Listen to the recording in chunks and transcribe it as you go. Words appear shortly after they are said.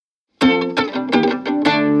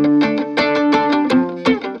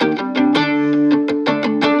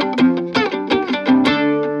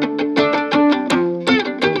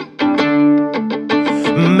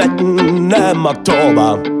im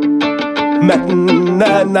Oktober, mitten in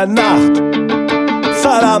der Nacht.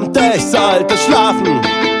 Verdammt, ich sollte schlafen,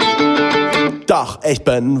 doch ich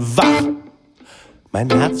bin wach. Mein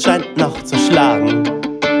Herz scheint noch zu schlagen,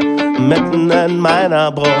 mitten in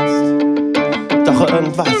meiner Brust. Doch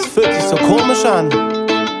irgendwas fühlt sich so komisch an,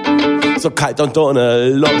 so kalt und ohne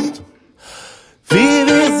Lust.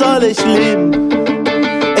 Wie soll ich leben?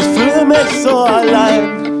 Ich fühle mich so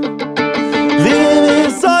allein. Wie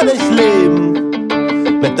soll ich leben?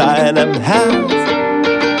 Mit deinem Herz,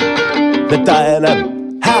 mit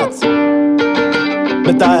deinem Herz,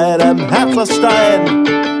 mit deinem Herz aus Stein,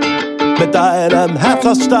 mit deinem Herz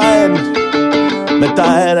aus Stein, mit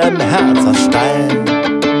deinem Herz aus Stein.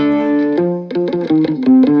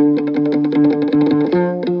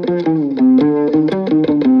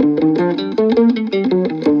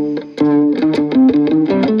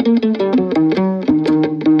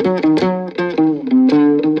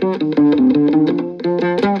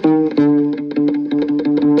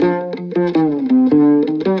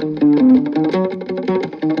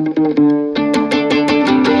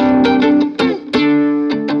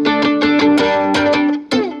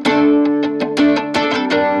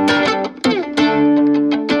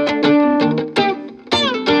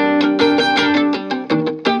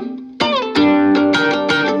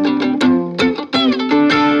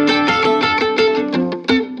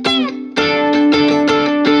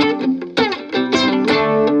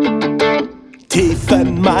 Tief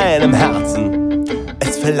in meinem Herzen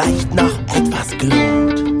ist vielleicht noch etwas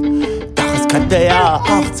Glut, doch es könnte ja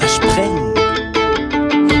auch zerspringen.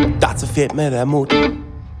 Dazu fehlt mir der Mut.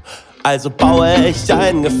 Also baue ich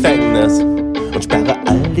ein Gefängnis und sperre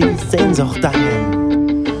all die Sehnsucht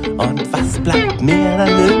ein. Und was bleibt mir dann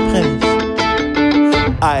übrig?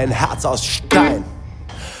 Ein Herz aus Stein.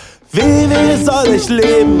 Wie soll ich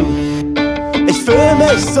leben? Ich fühle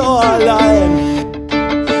mich so allein.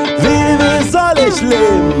 Wie soll ich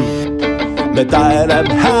leben? Mit deinem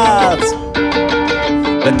Herz,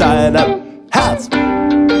 mit deinem Herz,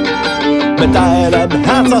 mit deinem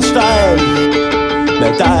Herz aus Stein,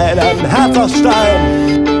 mit deinem Herz aus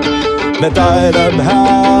Stein, mit deinem Herz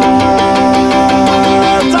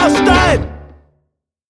aus Stein.